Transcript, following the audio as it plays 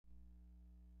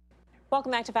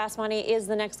Welcome back to Fast Money. Is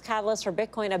the next catalyst for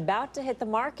Bitcoin about to hit the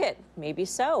market? Maybe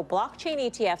so. Blockchain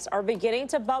ETFs are beginning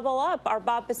to bubble up. Our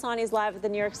Bob Pisani is live at the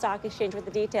New York Stock Exchange with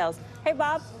the details. Hey,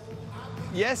 Bob.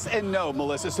 Yes and no,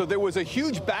 Melissa. So there was a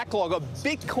huge backlog of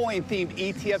Bitcoin-themed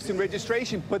ETFs in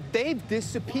registration, but they've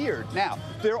disappeared. Now,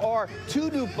 there are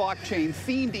 2 new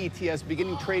blockchain-themed ETFs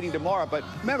beginning trading tomorrow. But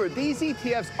remember, these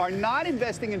ETFs are not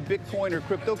investing in Bitcoin or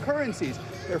cryptocurrencies.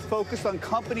 They're focused on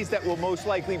companies that will most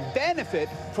likely benefit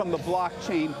from the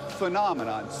blockchain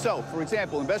phenomenon. So, for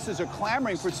example, investors are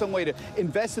clamoring for some way to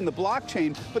invest in the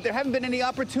blockchain, but there haven't been any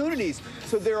opportunities.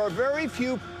 So there are very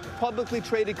few publicly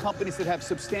traded companies that have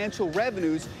substantial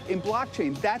revenues in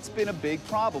blockchain. That's been a big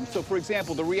problem. So, for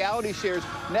example, the Reality Shares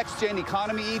Next Gen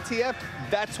Economy ETF,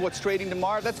 that's what's trading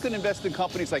tomorrow. That's going to invest in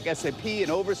companies like SAP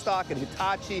and Overstock and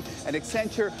Hitachi and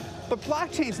Accenture. But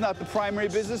blockchain's not the primary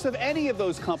business of any of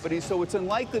those companies, so it's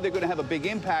unlikely they're going to have a big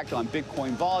impact on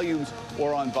Bitcoin volumes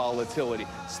or on volatility.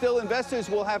 Still, investors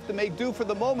will have to make do for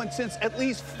the moment since at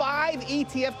least 5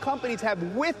 ETF companies have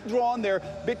withdrawn their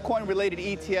Bitcoin-related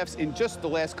ETFs in just the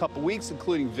last couple weeks,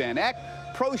 including VanEck,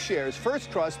 ProShares,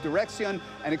 First Trust, Direxion,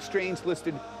 and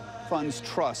exchange-listed Funds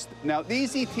Trust. Now,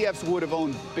 these ETFs would have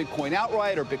owned Bitcoin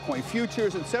outright or Bitcoin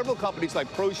futures, and several companies like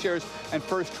ProShares and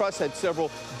First Trust had several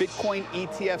Bitcoin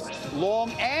ETFs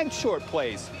long and short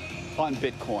plays on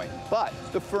Bitcoin. But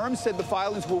the firm said the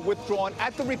filings were withdrawn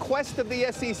at the request of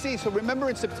the SEC. So remember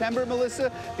in September,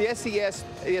 Melissa, the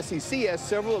SEC asked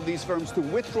several of these firms to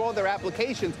withdraw their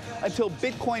applications until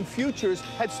Bitcoin futures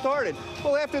had started.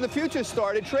 Well, after the futures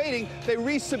started trading, they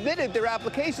resubmitted their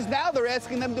applications. Now they're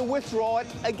asking them to withdraw it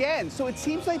again. So it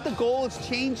seems like the goal is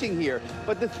changing here.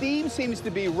 But the theme seems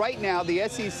to be right now the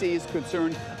SEC is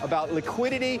concerned about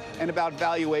liquidity and about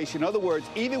valuation. In other words,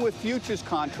 even with futures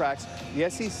contracts, the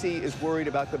SEC is worried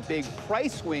about the big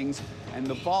price swings and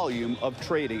the volume of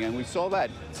trading. And we saw that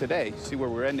today. See where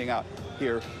we're ending up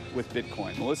here with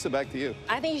Bitcoin. Melissa, back to you.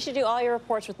 I think you should do all your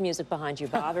reports with music behind you,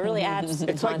 Bob. It really adds to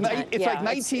the content. It's like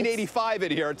 1985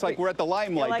 in here. It's like we're at the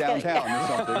Limelight downtown or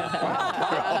something.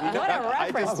 Wow. What a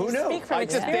reference. Who knew? Speak from I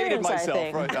just dated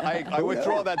myself. I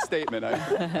withdraw know? that statement.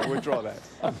 I withdraw that.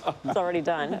 It's already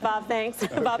done. Bob, thanks.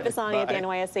 Okay, Bob Pisani at the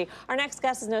NYSE. Our next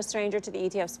guest is no stranger to the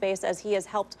ETF space, as he has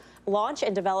helped launch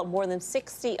and develop more than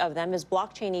 60 of them. His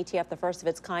blockchain ETF, the first of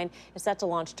its kind, is set to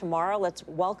launch tomorrow. Let's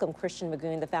welcome Christian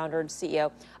Magoon, the founder and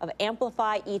CEO of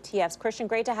Amplify ETFs. Christian,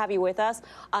 great to have you with us.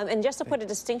 And just to put a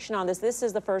distinction on this, this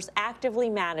is the first actively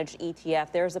managed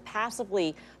ETF. There's a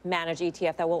passively managed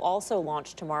ETF that will also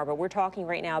launch tomorrow, but we're talking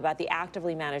right now about the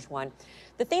actively managed one.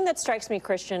 The thing that strikes me,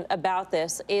 Christian, about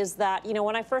this is that, you know,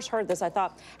 when I first heard this, I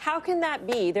thought, how can that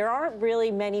be? There aren't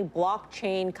really many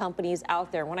blockchain companies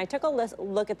out there. When I took a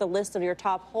look at the list of your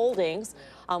top holdings,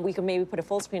 we could maybe put a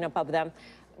full screen up of them.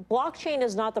 Blockchain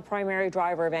is not the primary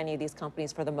driver of any of these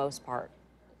companies for the most part.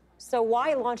 So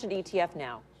why launch an ETF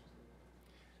now?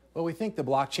 Well, we think the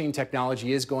blockchain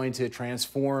technology is going to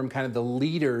transform kind of the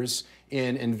leaders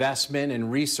in investment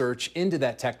and research into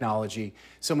that technology.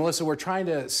 So, Melissa, we're trying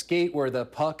to skate where the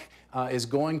puck is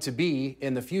going to be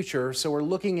in the future. So we're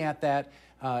looking at that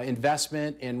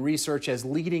investment and research as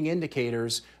leading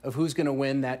indicators of who's going to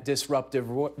win that disruptive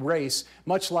race,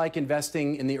 much like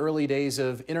investing in the early days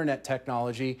of internet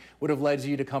technology would have led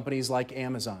you to companies like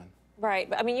Amazon. Right.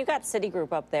 I mean, you got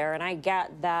Citigroup up there, and I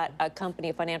get that a company,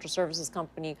 a financial services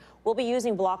company, will be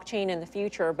using blockchain in the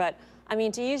future. But, I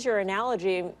mean, to use your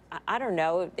analogy, I don't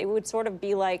know, it would sort of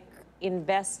be like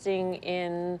investing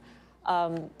in,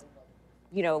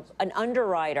 you know, an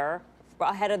underwriter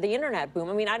ahead of the internet boom.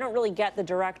 I mean, I don't really get the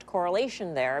direct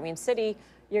correlation there. I mean, Citi,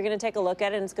 you're going to take a look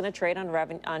at it, and it's going to trade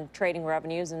on trading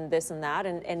revenues and this and that,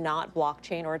 and not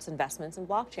blockchain or its investments in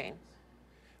blockchain.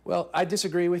 Well, I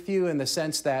disagree with you in the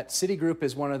sense that Citigroup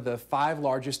is one of the 5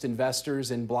 largest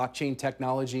investors in blockchain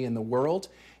technology in the world.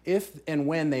 If and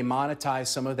when they monetize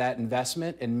some of that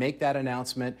investment and make that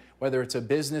announcement, whether it's a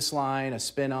business line, a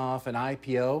spinoff, an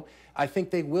IPO, I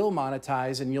think they will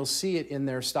monetize, and you'll see it in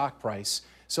their stock price.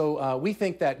 So we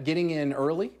think that getting in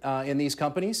early in these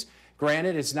companies,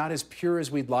 granted, it's not as pure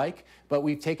as we'd like, but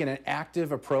we've taken an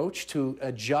active approach to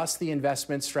adjust the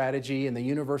investment strategy in the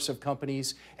universe of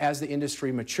companies as the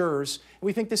industry matures.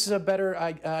 We think this is a better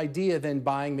idea than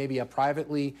buying maybe a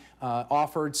privately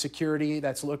offered security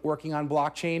that's working on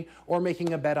blockchain or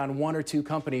making a bet on 1 or 2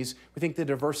 companies. We think the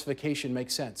diversification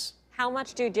makes sense. How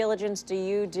much due diligence do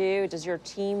you do, does your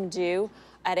team do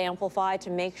at Amplify to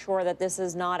make sure that this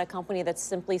is not a company that's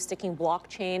simply sticking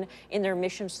blockchain in their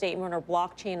mission statement or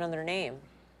blockchain on their name?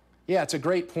 Yeah, it's a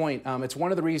great point. It's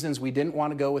one of the reasons we didn't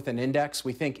want to go with an index.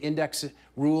 We think index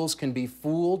rules can be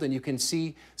fooled, and you can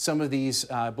see some of these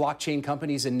blockchain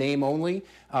companies in name only.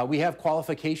 We have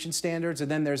qualification standards, and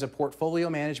then there's a portfolio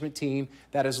management team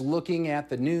that is looking at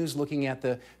the news, looking at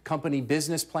the company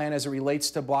business plan as it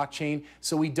relates to blockchain,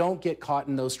 so we don't get caught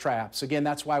in those traps. Again,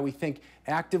 that's why we think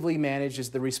actively managed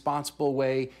is the responsible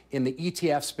way in the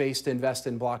ETF space to invest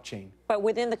in blockchain. But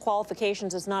within the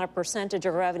qualifications, it's not a percentage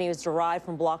of revenues derived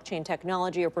from blockchain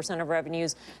technology or percent of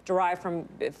revenues derived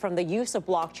from the use of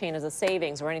blockchain as a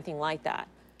savings or anything like that.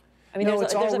 I mean, no,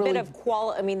 there's a really... bit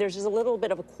of there's just a little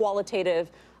bit of a qualitative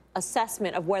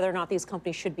assessment of whether or not these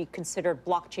companies should be considered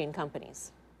blockchain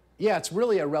companies. Yeah, it's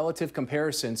really a relative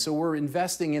comparison. So we're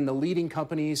investing in the leading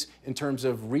companies in terms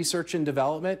of research and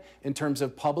development, in terms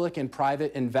of public and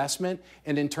private investment,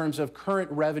 and in terms of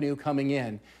current revenue coming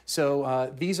in.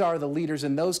 So these are the leaders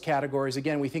in those categories.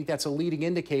 Again, we think that's a leading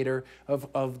indicator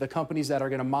of the companies that are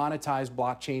going to monetize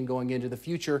blockchain going into the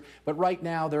future. But right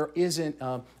now, there isn't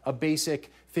a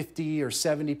basic 50 or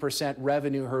 70%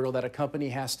 revenue hurdle that a company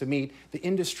has to meet. The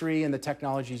industry and the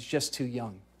technology is just too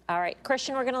young. All right,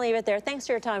 Christian, we're going to leave it there. Thanks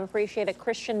for your time. Appreciate it.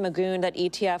 Christian Magoon, that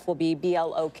ETF will be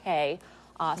BLOK,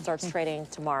 starts trading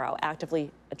tomorrow,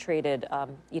 actively traded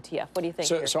ETF. What do you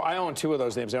think? So I own two of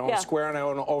those names. I own Square and I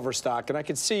own Overstock. And I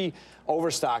could see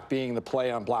Overstock being the play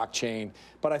on blockchain.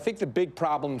 But I think the big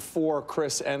problem for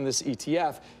Chris and this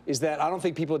ETF is that I don't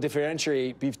think people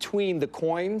differentiate between the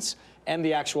coins and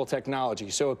the actual technology.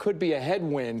 So it could be a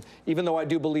headwind, even though I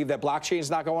do believe that blockchain is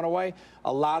not going away.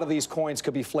 A lot of these coins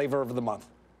could be flavor of the month.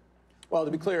 Well,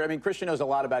 to be clear, I mean, Christian knows a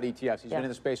lot about ETFs. He's been in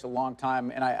the space a long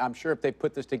time, and I'm sure if they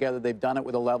put this together, they've done it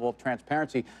with a level of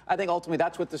transparency. I think ultimately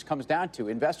that's what this comes down to.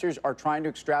 Investors are trying to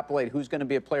extrapolate who's going to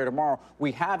be a player tomorrow.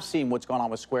 We have seen what's gone on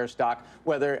with Square stock.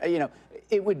 Whether, you know,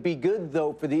 it would be good,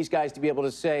 though, for these guys to be able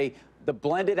to say the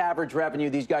blended average revenue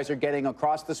these guys are getting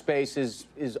across the space is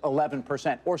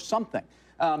 11% or something.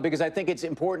 Because I think it's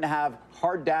important to have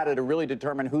hard data to really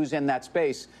determine who's in that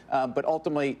space. But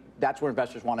ultimately, that's where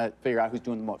investors want to figure out who's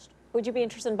doing the most. Would you be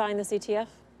interested in buying this ETF?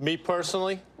 Me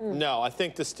personally? No. I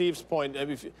think to Steve's point,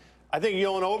 I think you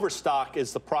own Overstock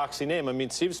is the proxy name. I mean,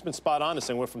 Steve's been spot on this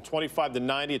thing. Went from 25 to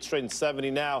 90. It's trading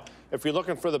 70 now. If you're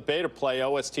looking for the beta play,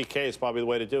 OSTK is probably the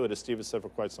way to do it, as Steve has said for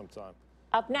quite some time.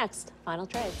 Up next, final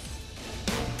trade.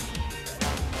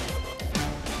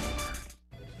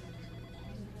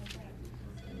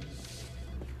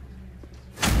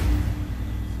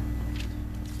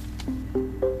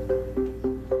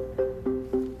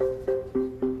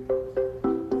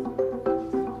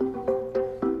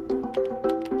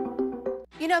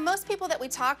 You know, most people that we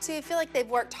talk to feel like they've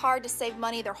worked hard to save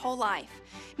money their whole life,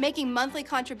 making monthly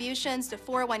contributions to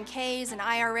 401ks and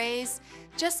IRAs,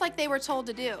 just like they were told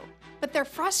to do. But they're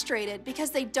frustrated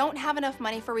because they don't have enough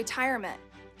money for retirement.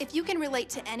 If you can relate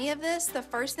to any of this, the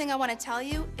first thing I want to tell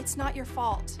you, it's not your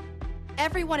fault.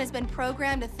 Everyone has been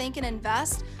programmed to think and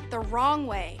invest the wrong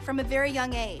way from a very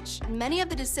young age. Many of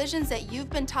the decisions that you've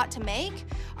been taught to make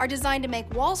are designed to make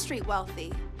Wall Street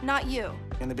wealthy, not you.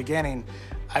 In the beginning,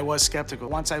 I was skeptical.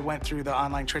 Once I went through the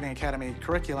Online Trading Academy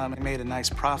curriculum, I made a nice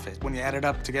profit. When you add it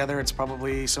up together, it's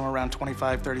probably somewhere around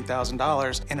 $25,000,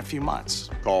 $30,000 in a few months.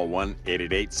 Call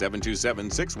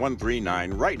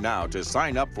 1-888-727-6139 right now to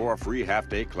sign up for a free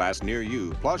half-day class near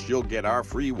you. Plus, you'll get our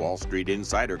free Wall Street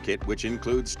Insider Kit, which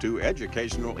includes 2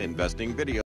 educational investing videos.